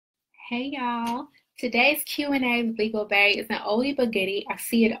Hey y'all. Today's Q&A with Legal Bae is an oldie but goodie. I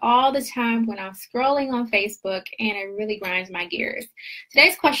see it all the time when I'm scrolling on Facebook and it really grinds my gears.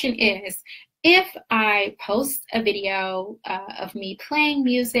 Today's question is, if I post a video of me playing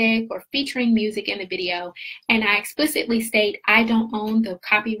music or featuring music in the video and I explicitly state I don't own the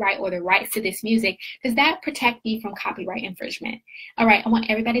copyright or the rights to this music, does that protect me from copyright infringement? All right, I want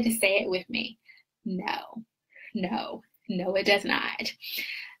everybody to say it with me. No, no, it does not.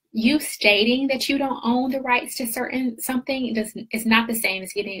 You stating that you don't own the rights to something is not the same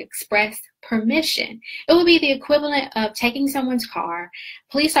as getting express permission. It would be the equivalent of taking someone's car,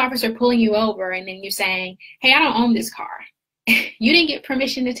 police officer pulling you over, and then you saying, hey, I don't own this car. You didn't get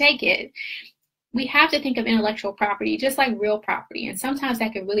permission to take it. We have to think of intellectual property just like real property, and sometimes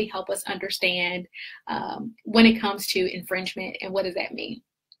that can really help us understand when it comes to infringement and what does that mean.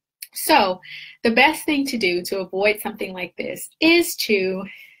 So the best thing to do to avoid something like this is to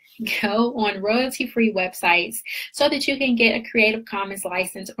go on royalty-free websites so that you can get a Creative Commons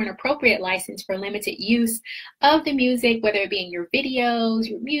license or an appropriate license for limited use of the music, whether it be in your videos,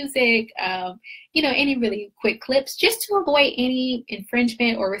 your music, any really quick clips, just to avoid any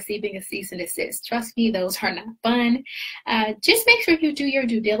infringement or receiving a cease and desist. Trust me, those are not fun. Just make sure you do your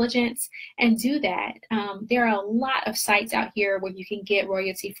due diligence and do that. There are a lot of sites out here where you can get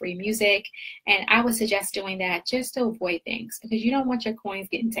royalty-free music, and I would suggest doing that just to avoid things because you don't want your coins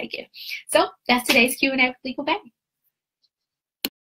getting taken. So that's today's Q&A with Legal Bae.